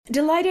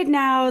Delighted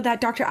now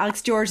that Dr.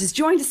 Alex George has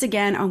joined us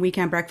again on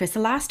Weekend Breakfast. The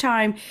last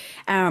time,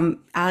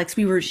 Alex,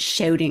 we were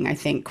shouting, I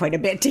think, quite a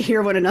bit to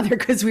hear one another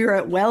because we were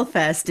at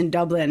Wellfest in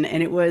Dublin,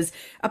 and it was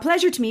a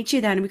pleasure to meet you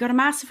then. And we got a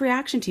massive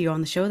reaction to you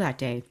on the show that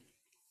day.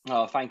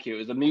 Oh, thank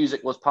you. The music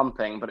was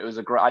pumping, but it was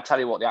a great. I tell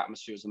you what, the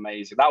atmosphere was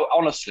amazing. That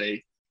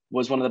honestly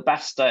was one of the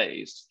best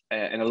days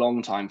in a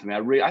long time for me.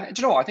 Do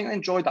you know what? I think I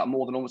enjoyed that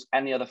more than almost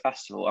any other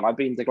festival. And I've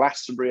been to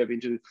Glastonbury, I've been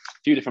to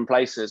a few different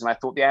places, and I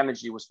thought the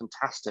energy was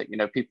fantastic. You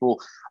know,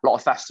 people, a lot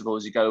of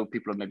festivals, you go,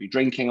 people are maybe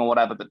drinking or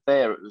whatever, but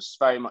there it was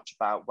very much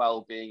about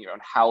well-being, your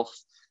own health.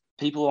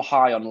 People were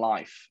high on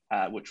life,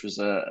 which is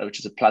a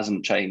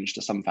pleasant change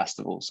to some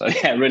festivals. So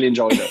yeah, really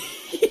enjoyed it.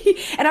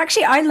 And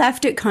actually, I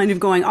left it kind of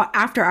going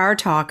after our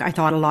talk. I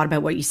thought a lot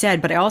about what you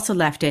said, but I also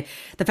left it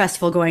the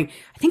festival going.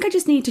 I think I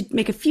just need to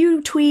make a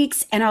few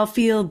tweaks, and I'll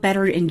feel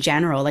better in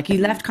general. Like you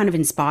left kind of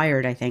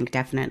inspired. I think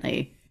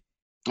definitely.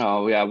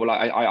 Oh yeah, well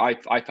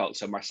I felt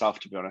so myself,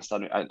 to be honest.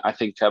 I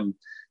think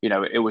you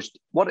know, it was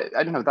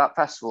I don't know, that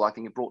festival. I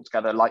think it brought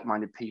together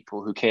like-minded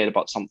people who cared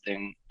about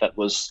something that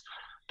was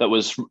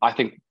I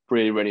think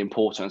really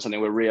important,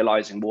 something we're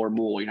realizing more and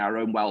more. You know, our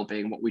own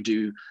well-being, what we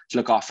do to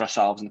look after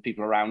ourselves and the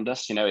people around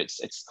us. You know,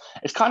 it's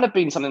kind of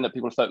been something that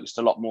people have focused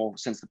a lot more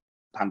since the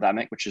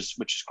pandemic, which is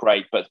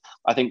great. But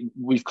I think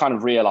we've kind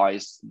of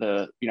realized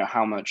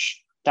how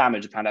much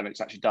damage the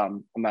pandemic's actually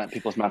done on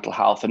people's mental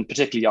health, and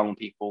particularly young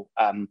people.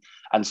 And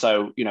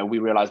so, you know, we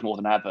realize more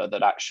than ever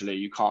that actually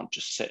you can't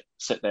just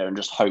sit there and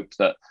just hope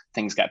that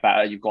things get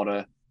better. You've got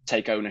to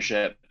take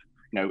ownership.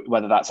 You know,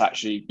 whether that's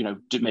actually, you know,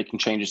 making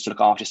changes to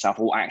look after yourself,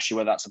 or actually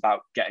whether that's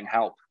about getting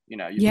help. You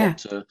know, Yeah.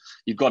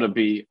 you've got to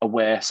be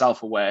aware,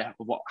 self-aware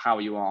of how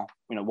you are,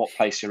 you know, what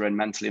place you're in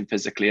mentally and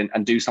physically,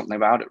 and do something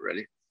about it,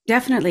 really.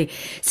 Definitely.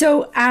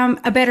 So,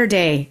 A Better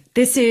Day.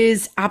 This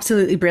is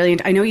absolutely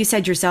brilliant. I know you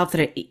said yourself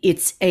that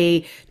it's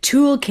a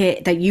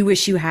toolkit that you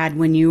wish you had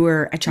when you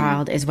were a Mm.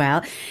 child as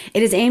well.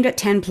 It is aimed at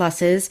 10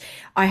 pluses.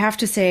 I have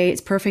to say it's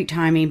perfect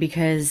timing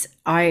because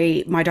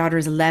my daughter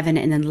is 11,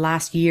 and then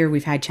last year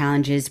we've had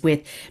challenges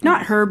with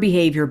not Mm. her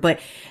behavior, but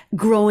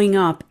growing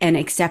up and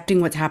accepting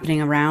what's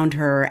happening around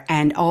her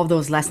and all of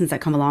those lessons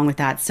that come along with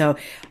that. So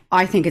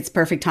I think it's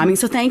perfect timing.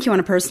 So thank you on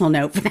a personal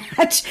note for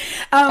that.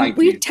 Thank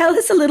Will you you. tell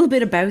us a little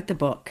bit about the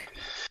book?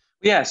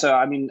 Yeah, so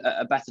I mean,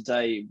 A Better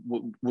Day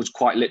was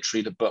quite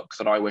literally the book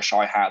that I wish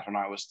I had when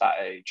I was that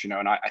age, you know.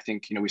 And I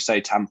think, you know, we say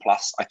 10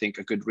 plus. I think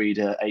a good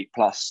reader, 8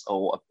 plus,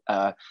 or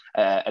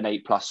an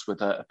 8 plus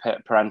with a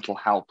parental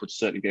help would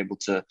certainly be able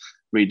to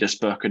read this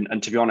book.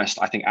 And to be honest,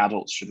 I think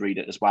adults should read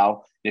it as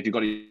well. If you've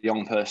got a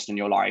young person in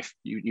your life,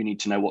 you need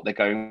to know what they're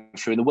going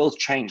through. And the world's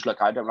changed. Look,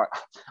 I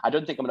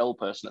don't think I'm an old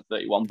person at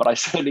 31, but I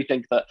certainly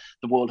think that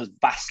the world has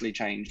vastly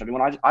changed. I mean,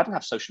 when I didn't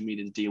have social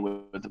media to deal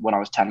with when I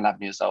was 10,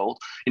 11 years old,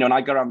 you know, and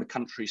I go around the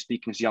country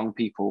speaking to young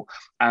people,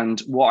 and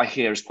what I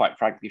hear is quite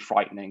frankly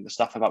frightening. The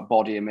stuff about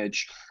body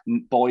image,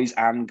 boys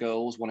and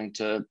girls wanting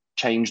to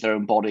change their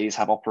own bodies,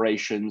 have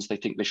operations, they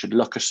think they should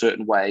look a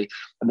certain way,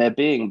 and they're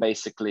being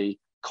basically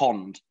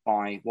conned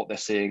by what they're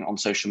seeing on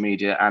social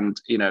media. And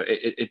you know,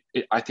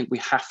 I think we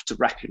have to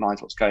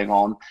recognize what's going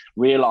on,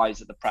 realize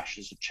that the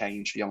pressures have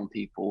changed for young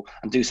people,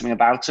 and do something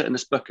about it. And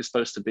this book is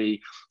supposed to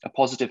be a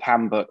positive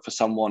handbook for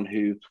someone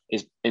who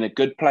is in a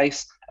good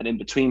place, an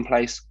in-between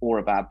place, or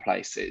a bad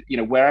place. You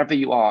know, wherever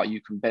you are,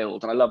 you can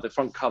build. And I love the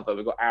front cover.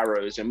 We've got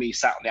arrows, and me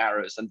sat on the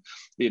arrows, and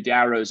the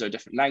arrows are a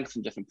different length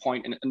and different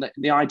point. And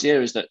the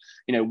idea is that,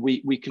 you know,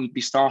 we can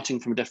be starting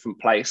from a different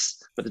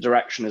place, but the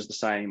direction is the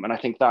same. And I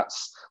think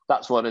that's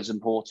what is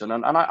important.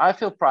 And I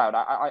feel proud.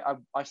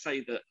 I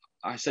say that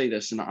I say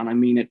this, and I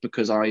mean it,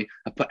 because I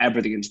have put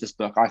everything into this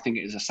book. I think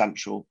it is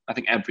essential. I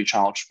think every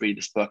child should read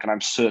this book, and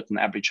I'm certain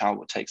every child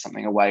will take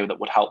something away that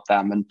would help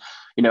them. And,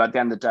 you know, at the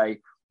end of the day,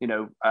 you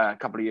know, a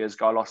couple of years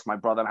ago, I lost my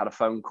brother and had a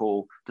phone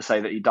call to say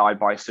that he died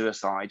by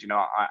suicide. You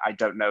know, I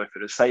don't know if it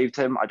would have saved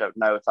him. I don't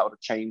know if that would have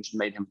changed and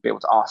made him be able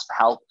to ask for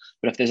help.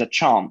 But if there's a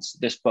chance,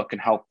 this book can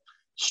help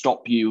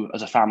stop you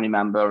as a family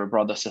member or a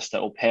brother, sister,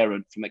 or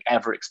parent from like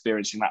ever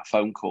experiencing that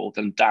phone call,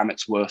 then damn,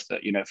 it's worth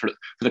it. You know, for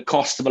the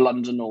cost of a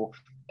London or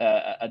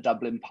a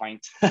Dublin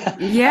pint,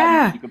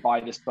 Yeah. you could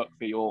buy this book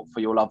for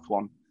your loved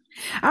one.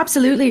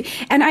 Absolutely.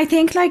 And I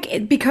think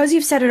because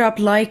you've set it up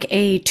like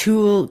a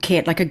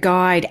toolkit, like a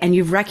guide, and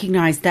you've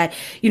recognized that,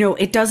 you know,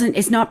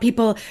 it's not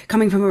people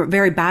coming from a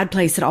very bad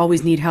place that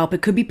always need help.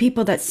 It could be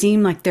people that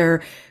seem like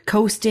they're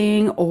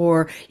coasting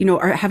or, you know,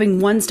 are having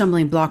one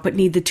stumbling block, but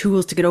need the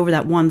tools to get over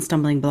that one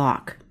stumbling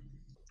block.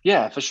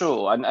 Yeah, for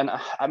sure. And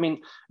I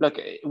mean, look,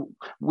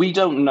 we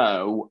don't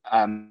know.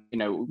 You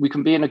know, we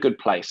can be in a good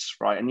place,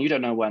 right? And you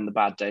don't know when the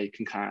bad day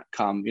can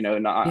come. You know,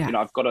 and Yeah.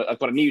 I've got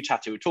a new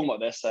tattoo. We're talking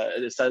about this.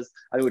 It says,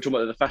 I think we're talking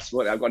about the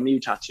festival. I've got a new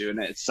tattoo, and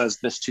it says,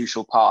 "This too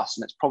shall pass,"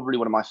 and it's probably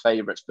one of my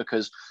favorites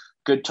because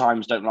good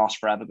times don't last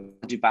forever,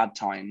 but do bad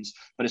times.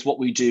 But it's what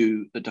we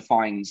do that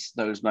defines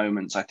those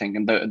moments, I think,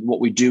 and what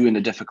we do in the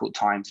difficult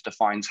times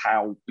defines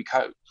how we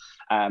cope.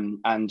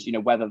 And you know,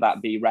 whether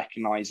that be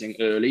recognizing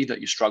early that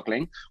you're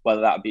struggling,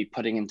 whether that be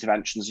putting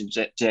interventions in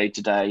day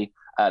to day,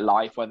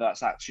 life, whether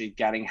that's actually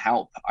getting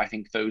help. I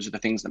think those are the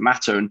things that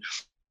matter. And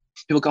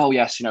people go, oh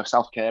yes,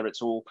 self-care,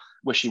 it's all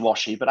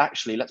wishy-washy, but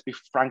actually, let's be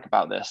frank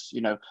about this.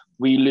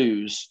 We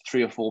lose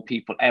 3 or 4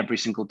 people every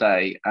single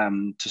day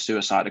to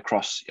suicide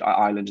across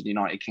Ireland and the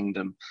United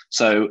Kingdom.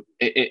 So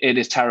it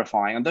is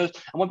terrifying. And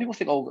when people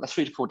think, oh, that's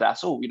 3 to 4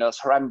 deaths, oh, that's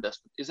horrendous,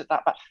 is it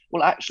that bad?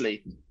 Well,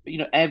 actually,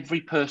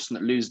 every person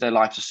that loses their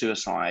life to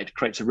suicide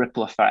creates a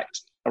ripple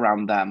effect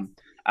around them.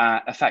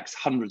 Affects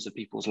hundreds of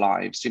people's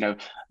lives.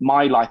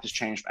 My life has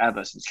changed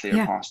forever since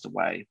Leah passed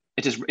away.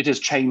 It has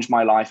changed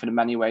my life, and in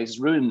many ways has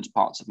ruined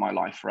parts of my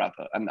life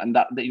forever. And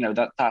that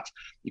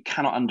you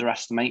cannot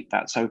underestimate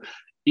that. So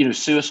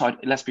suicide,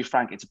 let's be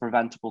frank, it's a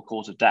preventable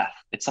cause of death.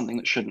 It's something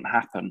that shouldn't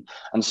happen.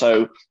 And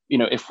so,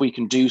 if we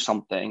can do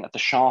something at the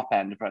sharp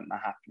end to prevent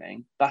that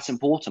happening, that's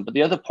important. But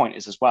the other point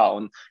is as well,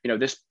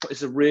 and this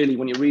is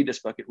when you read this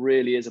book, it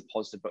really is a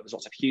positive book. There's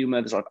lots of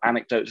humor, there's a lot of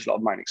anecdotes, there's a lot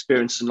of my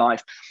experiences in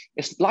life.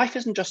 Life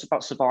isn't just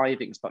about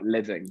surviving, it's about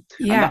living.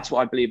 Yeah. And that's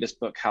what I believe this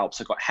book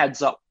helps. I've got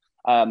heads up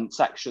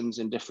sections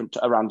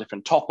around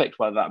different topics,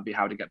 whether that be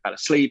how to get better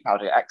sleep, how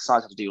to get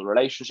exercise, how to deal with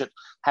relationships,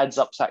 heads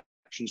up sections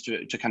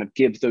to kind of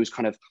give those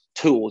kind of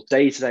tools,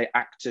 day-to-day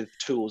active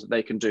tools that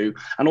they can do,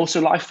 and also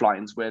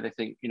lifelines where they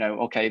think,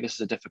 okay, this is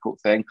a difficult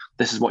thing,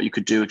 this is what you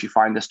could do if you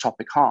find this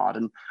topic hard.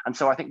 And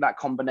so I think that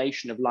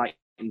combination of light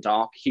and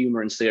dark, humor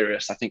and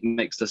serious, I think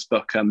makes this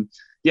book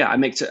it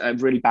makes it a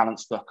really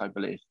balanced book, I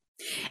believe.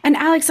 And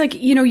Alex,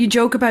 you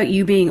joke about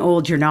you being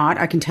old. You're not.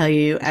 I can tell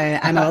you,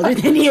 I'm older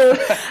than you.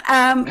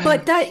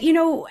 But that,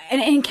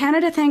 and in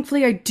Canada,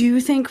 thankfully, I do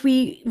think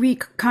we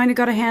kind of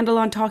got a handle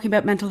on talking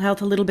about mental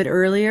health a little bit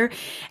earlier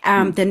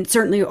than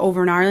certainly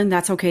over in Ireland.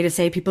 That's okay to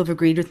say. People have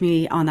agreed with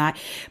me on that.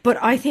 But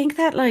I think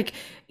that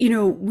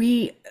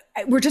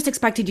we're just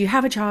expected, you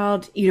have a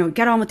child,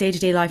 get on with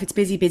day-to-day life. It's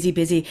busy, busy,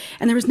 busy.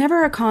 And there was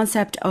never a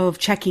concept of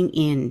checking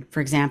in, for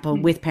example,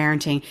 with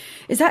parenting.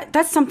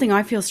 That's something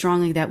I feel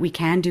strongly that we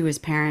can do as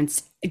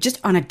parents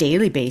just on a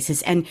daily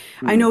basis. And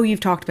I know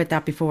you've talked about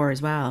that before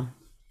as well.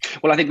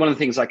 Well, I think one of the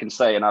things I can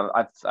say, and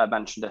I've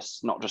mentioned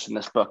this not just in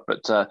this book,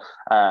 but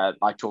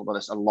I talk about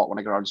this a lot when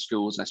I go around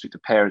schools and I speak to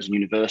parents and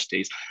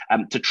universities,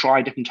 to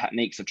try different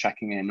techniques of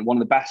checking in. One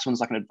of the best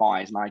ones I can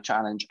advise, and I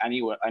challenge any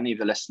of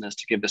the listeners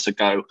to give this a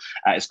go,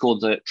 it's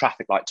called the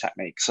traffic light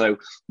technique. So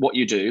what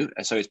you do,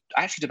 so it's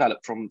actually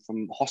developed from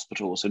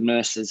hospitals, so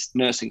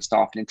nursing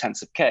staff in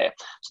intensive care.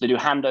 So they do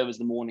handovers in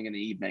the morning and the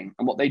evening.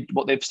 And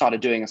what they've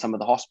started doing in some of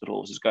the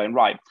hospitals is going,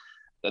 right,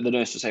 the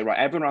nurse will say, right,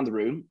 everyone around the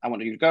room, I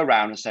want you to go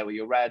around and say, well,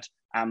 you're red,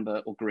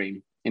 amber, or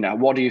green.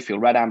 What do you feel?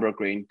 Red, amber, or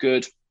green?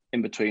 Good,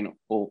 in between,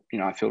 or,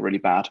 I feel really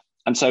bad.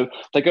 And so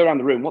they go around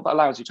the room. What that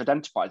allows you to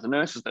identify is the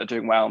nurses that are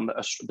doing well and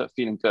that are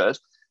feeling good,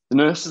 the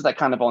nurses that are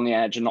kind of on the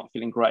edge and not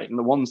feeling great, and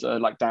the ones that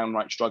are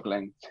downright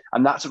struggling.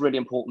 And that's a really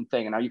important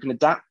thing. And now you can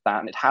adapt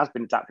that, and it has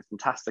been adapted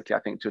fantastically, I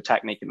think, to a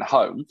technique in the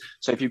home.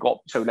 So if you've got,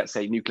 let's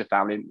say nuclear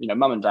family,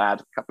 mum and dad,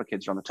 a couple of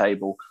kids are on the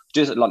table,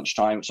 do this at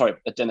lunchtime,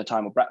 at dinner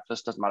time or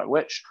breakfast, doesn't matter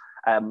which.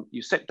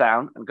 You sit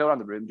down and go around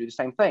the room, do the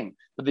same thing.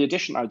 But the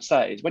addition I would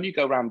say is when you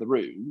go around the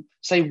room,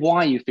 say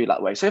why you feel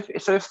that way. So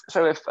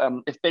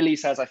if Billy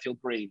says, I feel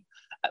green,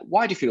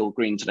 why do you feel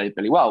green today,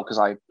 Billy? Well, because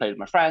I played with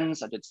my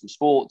friends, I did some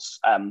sports,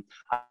 I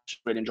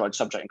really enjoyed the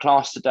subject in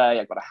class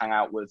today, I got to hang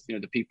out with the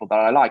people that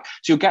I like.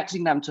 So you're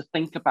getting them to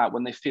think about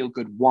when they feel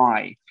good,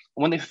 why.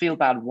 And when they feel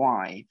bad,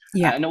 why?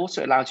 Yeah. And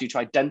also allows you to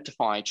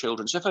identify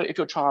children. So if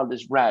your child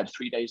is red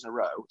 3 days in a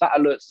row, that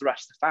alerts the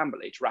rest of the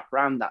family to wrap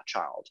around that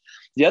child.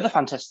 The other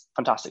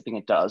fantastic thing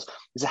it does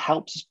is it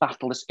helps us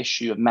battle this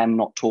issue of men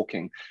not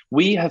talking.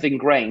 We have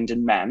ingrained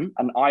in men,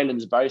 and Ireland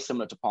is very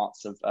similar to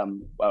parts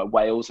of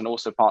Wales and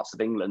also parts of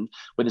England,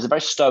 where there's a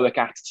very stoic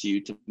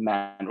attitude to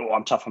men. Oh,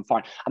 I'm tough, I'm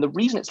fine. And the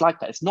reason it's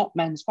like that, it's not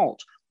men's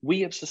fault.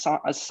 We as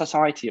a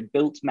society have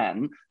built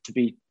men to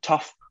be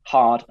tough,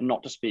 hard, and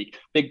not to speak.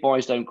 Big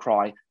boys don't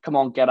cry. Come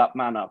on, get up,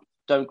 man up.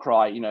 Don't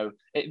cry.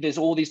 There's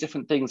all these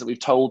different things that we've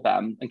told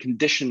them and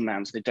conditioned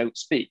them so they don't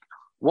speak.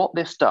 What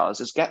this does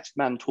is gets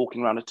men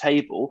talking around a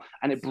table,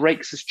 and it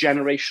breaks this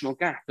generational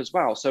gap as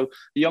well. So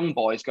the young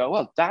boys go,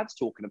 well, dad's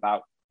talking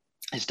about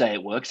his day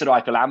at work. So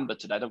I feel amber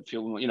today. I don't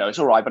feel, it's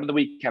all right. But at the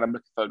weekend, I'm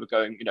looking forward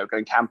to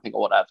going camping or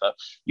whatever.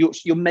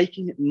 You're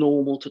making it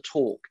normal to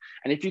talk.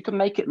 And if you can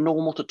make it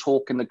normal to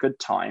talk in the good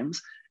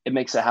times, it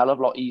makes it a hell of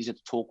a lot easier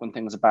to talk when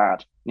things are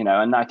bad,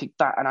 and I think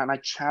that, and I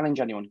challenge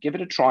anyone, give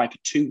it a try for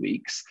 2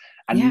 weeks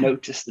and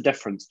notice the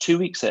difference. 2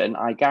 weeks in,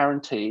 I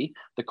guarantee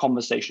the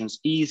conversation's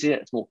easier,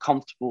 it's more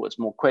comfortable, it's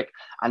more quick,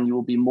 and you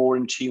will be more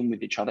in tune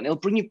with each other. And it'll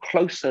bring you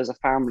closer as a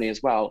family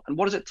as well. And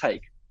what does it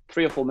take?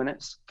 3 or 4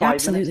 minutes,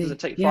 5 minutes? Does it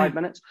take 5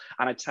 minutes?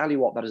 And I tell you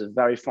what, that is a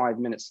very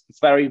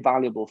very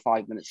valuable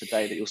 5 minutes a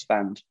day that you'll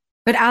spend.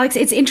 But Alex,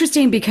 it's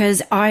interesting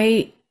because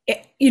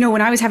you know,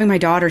 when I was having my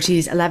daughter,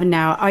 she's 11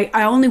 now,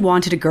 I only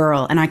wanted a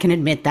girl. And I can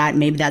admit that.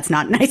 Maybe that's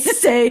not nice to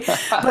say,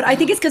 but I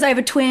think it's because I have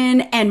a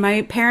twin and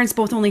my parents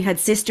both only had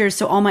sisters.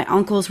 So all my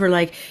uncles were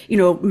like, you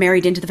know,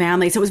 married into the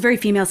family. So it was very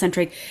female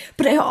centric.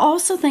 But I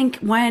also think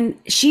when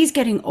she's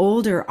getting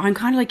older, I'm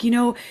kind of like, you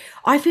know,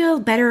 I feel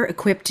better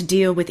equipped to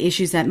deal with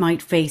issues that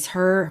might face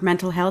her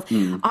mental health.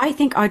 I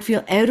think I'd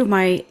feel out of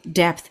my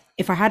depth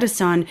if I had a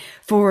son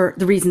for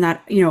the reason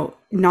that, you know,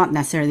 not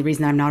necessarily the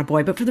reason that I'm not a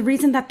boy, but for the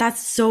reason that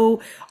that's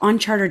so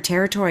uncharted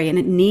territory and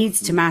it needs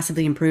to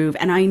massively improve.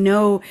 And I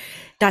know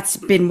that's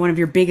been one of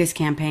your biggest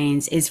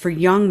campaigns is for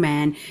young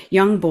men,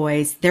 young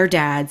boys, their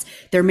dads,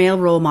 their male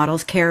role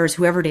models, carers,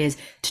 whoever it is,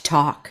 to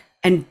talk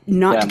and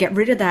not to get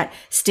rid of that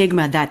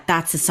stigma that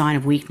that's a sign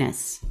of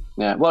weakness.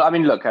 Yeah, well, I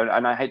mean, look,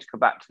 and I hate to come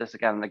back to this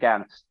again and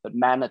again, but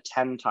men are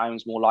 10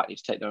 times more likely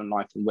to take their own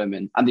life than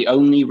women. And the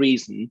only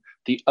reason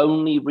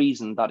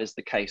that is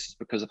the case is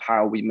because of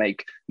how we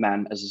make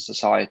men as a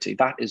society.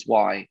 That is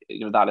why,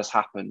 you know, that has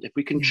happened. If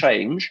we can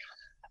change,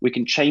 we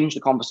can change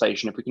the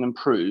conversation. If we can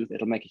improve,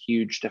 it'll make a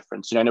huge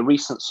difference. You know, in a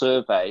recent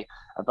survey,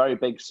 a very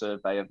big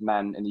survey of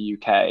men in the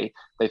UK,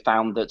 they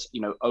found that,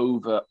 you know,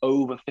 over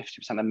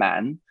 50% of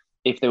men,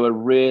 if they were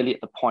really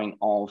at the point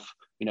of,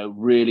 you know,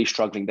 really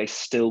struggling, they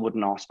still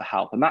wouldn't ask for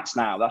help. And that's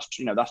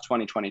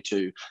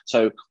 2022.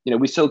 So, you know,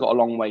 we still got a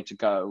long way to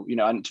go, you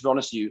know, and to be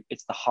honest with you,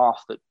 it's the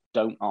half that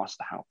don't ask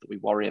for help that we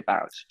worry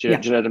about. Do you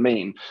know what I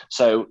mean?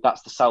 So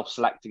that's the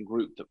self-selecting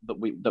group that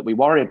we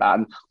worry about.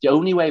 And the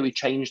only way we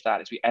change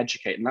that is we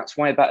educate. And that's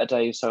why A Better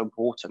Day is so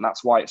important.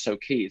 That's why it's so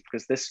key, is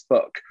because this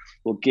book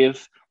will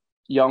give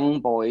young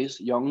boys,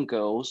 young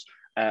girls,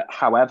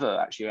 however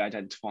actually you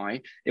identify,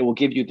 it will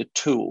give you the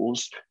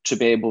tools to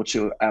be able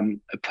to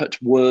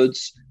put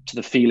words to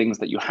the feelings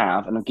that you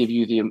have, and it'll give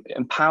you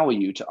empower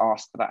you to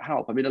ask for that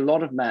help. I mean, a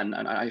lot of men,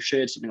 and I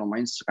shared something on my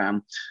Instagram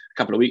a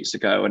couple of weeks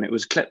ago, and it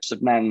was clips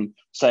of men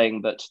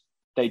saying that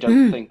they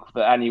don't think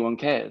that anyone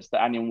cares,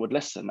 that anyone would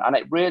listen. And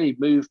it really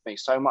moved me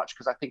so much,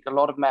 because I think a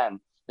lot of men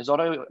is not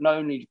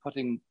only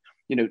putting,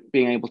 you know,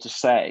 being able to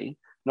say,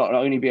 not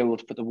only be able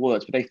to put the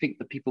words, but they think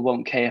that people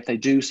won't care if they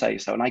do say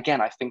so. And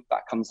again, I think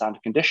that comes down to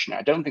conditioning.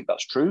 I don't think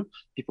that's true.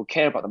 People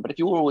care about them. But if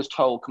you're always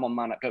told, come on,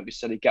 man, don't be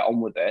silly, get on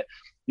with it,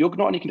 you're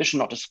not only conditioned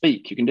not to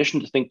speak, you're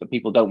conditioned to think that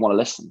people don't want to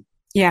listen.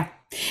 Yeah.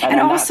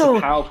 And also, that's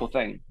a powerful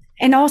thing.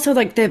 And also,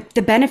 like,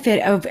 the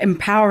benefit of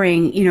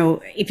empowering, you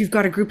know, if you've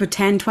got a group of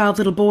 10, 12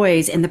 little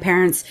boys and the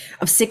parents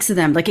of 6 of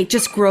them, like, it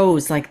just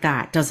grows like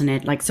that, doesn't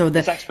it? Like, so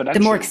the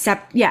more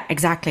yeah,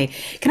 exactly.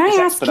 Can I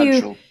ask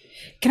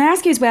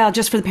you as well,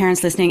 just for the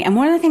parents listening, and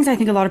one of the things I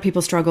think a lot of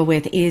people struggle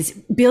with is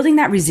building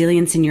that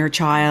resilience in your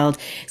child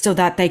so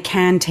that they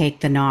can take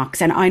the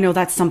knocks. And I know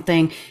that's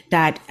something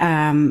that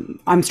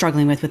I'm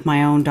struggling with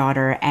my own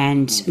daughter,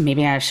 and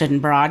maybe I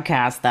shouldn't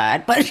broadcast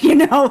that, but, you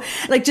know,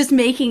 like, just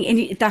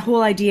making that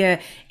whole idea,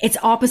 it's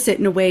opposite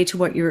in a way to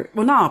what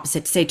well, not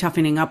opposite to say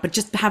toughening up, but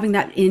just having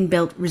that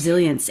inbuilt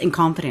resilience and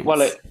confidence.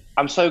 Well,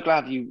 I'm so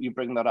glad you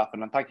bring that up,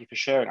 and thank you for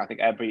sharing. I think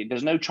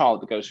there's no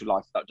child that goes through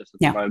life without just at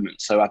the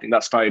moment. So I think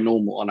that's very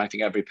normal, and I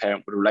think every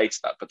parent would relate to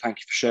that. But thank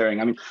you for sharing.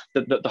 I mean,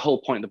 the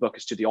whole point of the book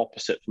is to the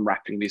opposite from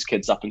wrapping these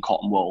kids up in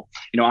cotton wool.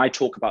 You know, I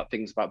talk about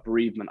things about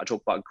bereavement, I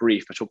talk about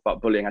grief, I talk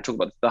about bullying, I talk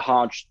about the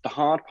hard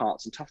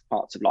parts and tough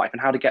parts of life and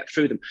how to get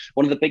through them.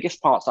 One of the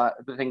biggest parts,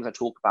 the things I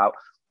talk about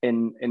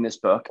in this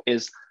book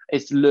is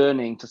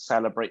learning to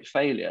celebrate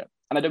failure.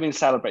 And I don't mean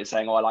celebrate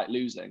saying, oh, I like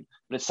losing,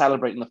 but it's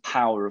celebrating the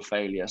power of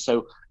failure.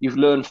 So you've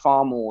learned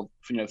far more,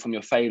 you know, from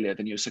your failure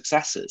than your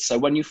successes. So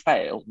when you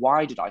fail,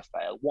 why did I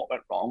fail? What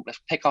went wrong?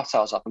 Let's pick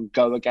ourselves up and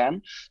go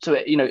again. So,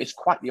 you know, it's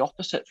quite the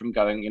opposite from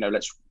going, you know,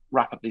 let's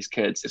wrap up these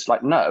kids. It's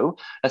like, no,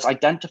 let's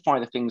identify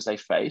the things they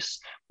face.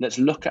 Let's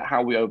look at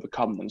how we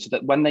overcome them so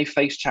that when they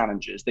face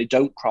challenges, they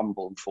don't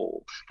crumble and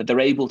fall, that they're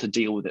able to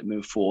deal with it,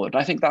 move forward.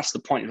 And I think that's the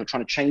point. If we're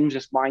trying to change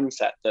this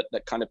mindset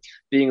that kind of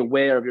being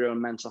aware of your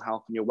own mental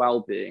health and your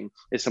well-being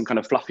is some kind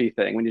of fluffy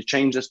thing. When you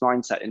change this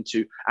mindset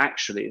into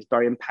actually, it's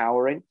very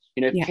empowering.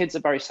 You know, if kids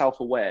are very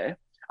self-aware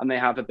and they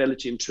have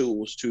ability and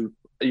tools to,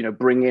 you know,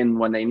 bring in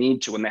when they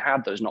need to, when they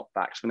have those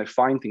knockbacks, when they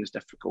find things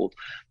difficult,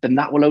 then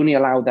that will only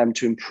allow them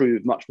to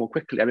improve much more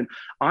quickly. I mean,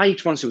 I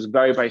honestly was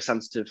very, very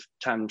sensitive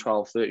 10,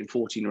 12, 13,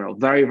 14-year-old,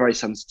 very, very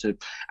sensitive.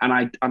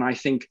 And I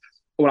think,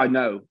 well, I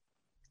know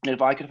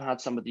if I could have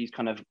had some of these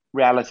kind of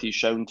realities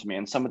shown to me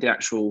and some of the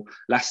actual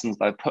lessons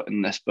that I put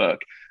in this book,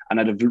 and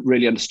I'd have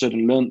really understood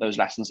and learned those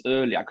lessons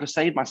early, I could have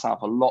saved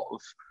myself a lot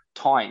of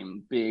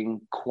time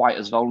being quite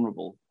as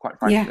vulnerable, quite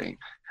frankly.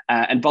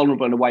 And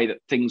vulnerable in a way that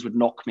things would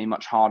knock me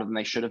much harder than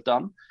they should have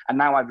done. And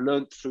now I've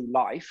learned through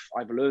life,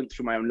 I've learned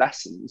through my own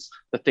lessons,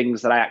 the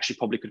things that I actually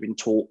probably could have been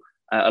taught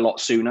a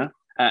lot sooner.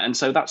 And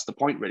so that's the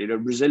point, really. The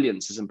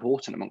resilience is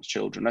important amongst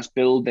children. Let's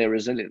build their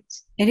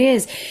resilience. It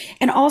is.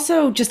 And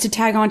also, just to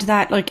tag on to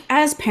that, like,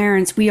 as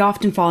parents, we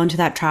often fall into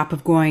that trap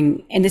of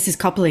going, and this is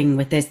coupling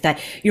with this,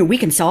 that, you know, we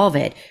can solve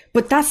it,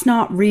 but that's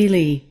not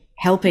really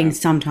helping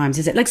sometimes,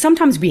 is it? Like,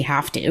 sometimes we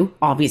have to,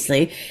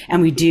 obviously,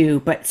 and we do,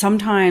 but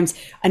sometimes,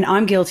 and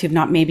I'm guilty of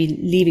not maybe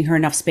leaving her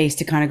enough space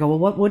to kind of go, well,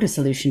 what would a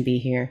solution be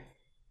here?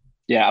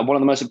 Yeah, and one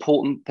of the most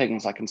important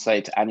things I can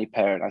say to any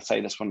parent, I say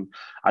this when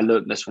I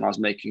learned this when I was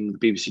making the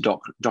BBC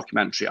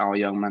documentary, Our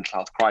Young Mental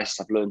Health Crisis.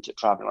 I've learned it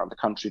traveling around the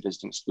country,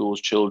 visiting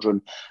schools,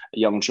 children,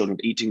 young children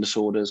with eating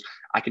disorders.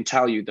 I can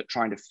tell you that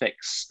trying to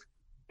fix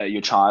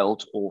your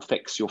child or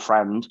fix your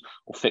friend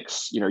or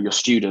fix your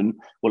student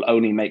will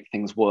only make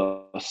things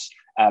worse.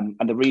 And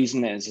the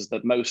reason is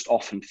that most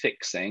often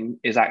fixing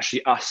is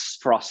actually us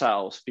for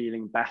ourselves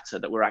feeling better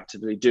that we're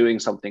actively doing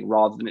something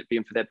rather than it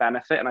being for their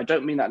benefit. And I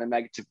don't mean that in a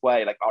negative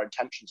way, like our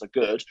intentions are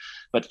good.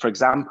 But for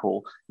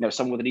example,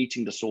 someone with an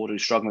eating disorder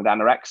who's struggling with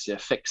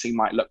anorexia, fixing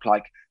might look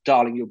like,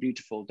 darling, you're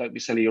beautiful. Don't be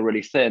silly. You're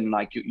really thin.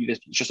 Like it's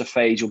just a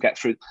phase. You'll get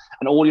through.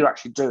 And all you're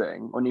actually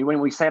doing when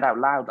we say it out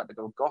loud, like they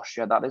go, gosh,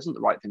 yeah, that isn't the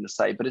right thing to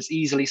say. But it's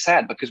easily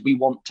said because we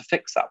want to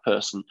fix that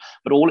person.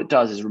 But all it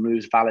does is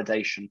removes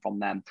validation from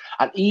them.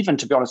 And even,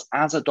 to be honest,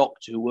 as a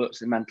doctor who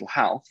works in mental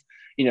health,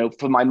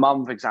 for my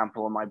mum, for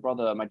example, and my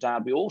brother and my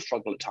dad, we all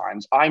struggle at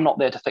times. I'm not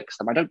there to fix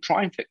them. I don't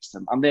try and fix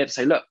them. I'm there to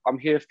say, look, I'm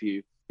here for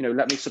you.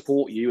 Let me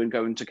support you and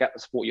go and to get the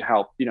support you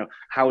help.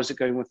 How is it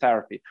going with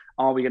therapy?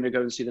 Are we going to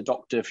go and see the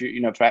doctor for,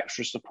 for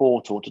extra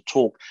support or to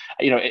talk?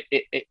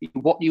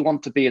 What you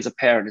want to be as a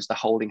parent is the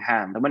holding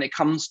hand. And when it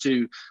comes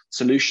to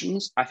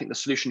solutions, I think the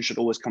solution should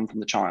always come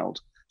from the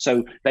child.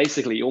 So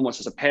basically, almost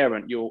as a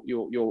parent, you're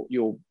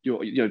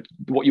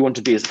what you want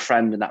to be as a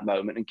friend in that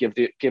moment and give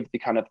the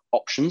kind of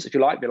options, if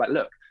you like. Be like,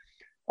 look,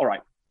 all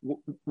right,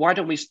 why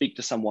don't we speak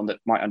to someone that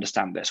might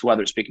understand this,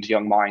 whether it's speaking to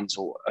Young Minds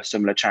or a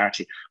similar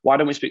charity? Why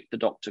don't we speak to the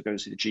doctor, go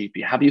and see the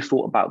GP? Have you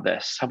thought about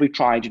this? Have we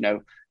tried,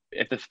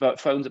 if the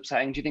phone's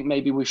upsetting, do you think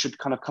maybe we should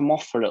kind of come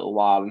off for a little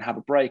while and have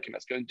a break and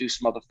let's go and do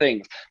some other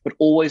things, but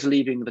always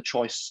leaving the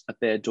choice at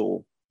their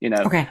door,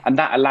 Okay. And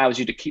that allows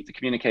you to keep the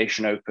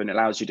communication open. It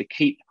allows you to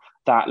keep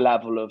that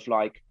level of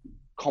like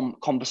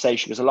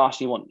conversation, because the last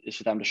thing you want is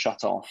for them to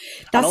shut off.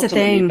 That's the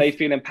thing. If they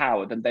feel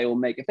empowered, then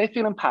if they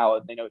feel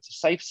empowered, they know it's a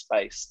safe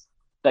space,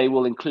 they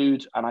will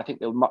include, and I think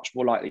they're much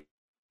more likely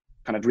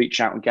kind of reach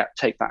out and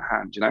take that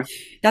hand,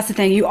 That's the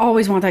thing. You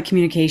always want that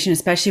communication,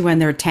 especially when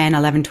they're 10,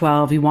 11,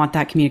 12. You want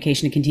that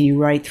communication to continue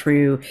right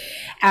through.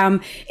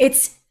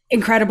 It's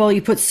incredible.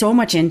 You put so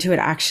much into it,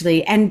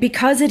 actually. And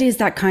because it is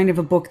that kind of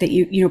a book that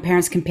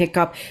parents can pick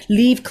up,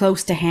 leave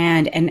close to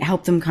hand and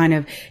help them kind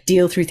of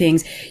deal through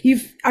things.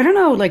 I don't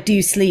know, like, do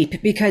you sleep?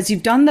 Because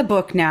you've done the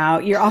book now.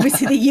 You're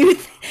obviously the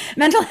youth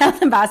mental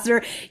health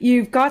ambassador.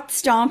 You've got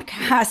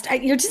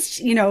Stompcast. You're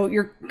just,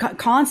 you're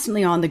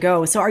constantly on the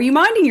go. So are you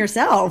minding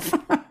yourself?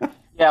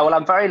 Yeah, well,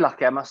 I'm very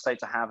lucky, I must say,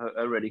 to have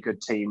a really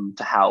good team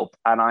to help.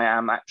 And I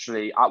am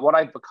actually, what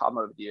I've become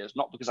over the years,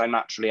 not because I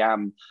naturally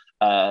am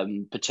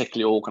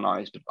particularly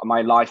organized, but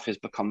my life has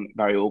become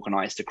very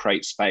organized to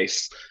create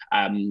space.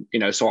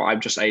 So I'm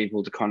just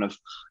able to kind of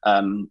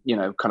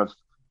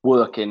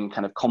work in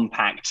kind of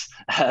compact,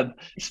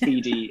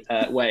 speedy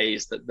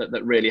ways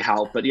that really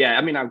help. But yeah,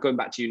 I mean, I'm going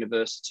back to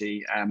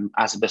university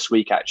as of this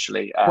week,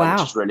 actually, Wow.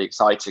 which is really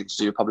exciting, to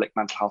do a public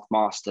mental health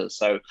master's.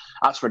 So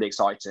that's really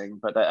exciting.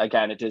 But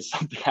again, it is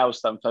something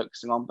else that I'm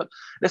focusing on. But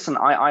listen,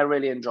 I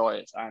really enjoy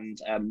it, and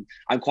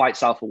I'm quite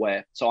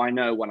self-aware. So I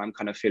know when I'm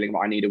kind of feeling that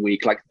I need a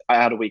week. Like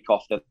I had a week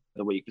off the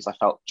week because I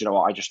felt,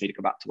 I just need to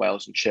go back to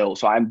Wales and chill.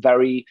 So I'm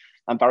very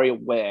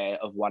aware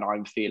of when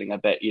I'm feeling a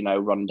bit,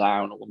 run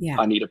down, or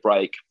I need a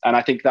break. And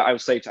I think that I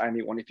would say to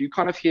anyone, if you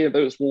kind of hear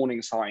those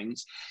warning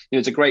signs,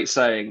 it's a great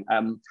saying,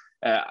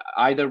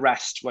 either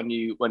rest when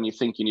you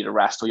think you need a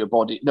rest, or your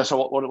body. No, so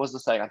what was the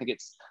saying? I think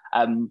it's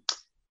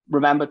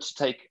remember to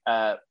take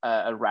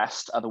a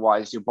rest,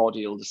 otherwise your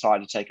body will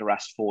decide to take a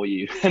rest for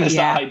you. And it's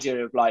that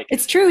idea of like,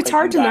 it's true, it's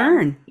hard to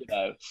learn,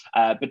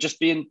 but just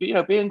being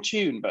in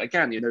tune. But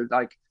again,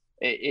 like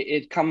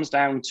it comes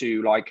down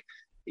to like,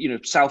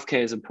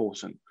 self-care is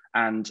important,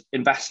 and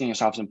investing in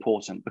yourself is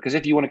important, because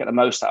if you want to get the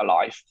most out of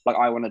life, like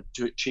I want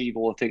to achieve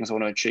all the things I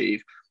want to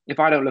achieve, if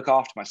I don't look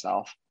after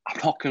myself, I'm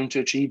not going to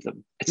achieve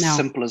them. It's as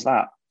simple as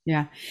that.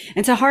 Yeah.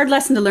 It's a hard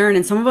lesson to learn.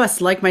 And some of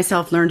us, like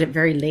myself, learned it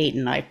very late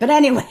in life. But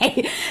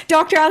anyway,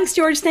 Dr. Alex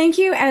George, thank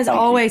you as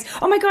always.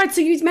 Oh my God.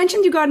 So you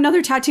mentioned you got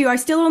another tattoo. I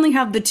still only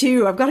have the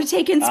two. I've got to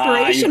take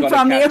inspiration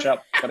from you.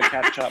 Got to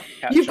catch up.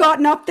 You've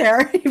gotten up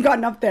there. You've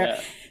gotten up there.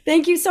 Yeah.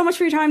 Thank you so much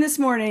for your time this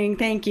morning.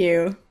 Thank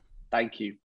you. Thank you.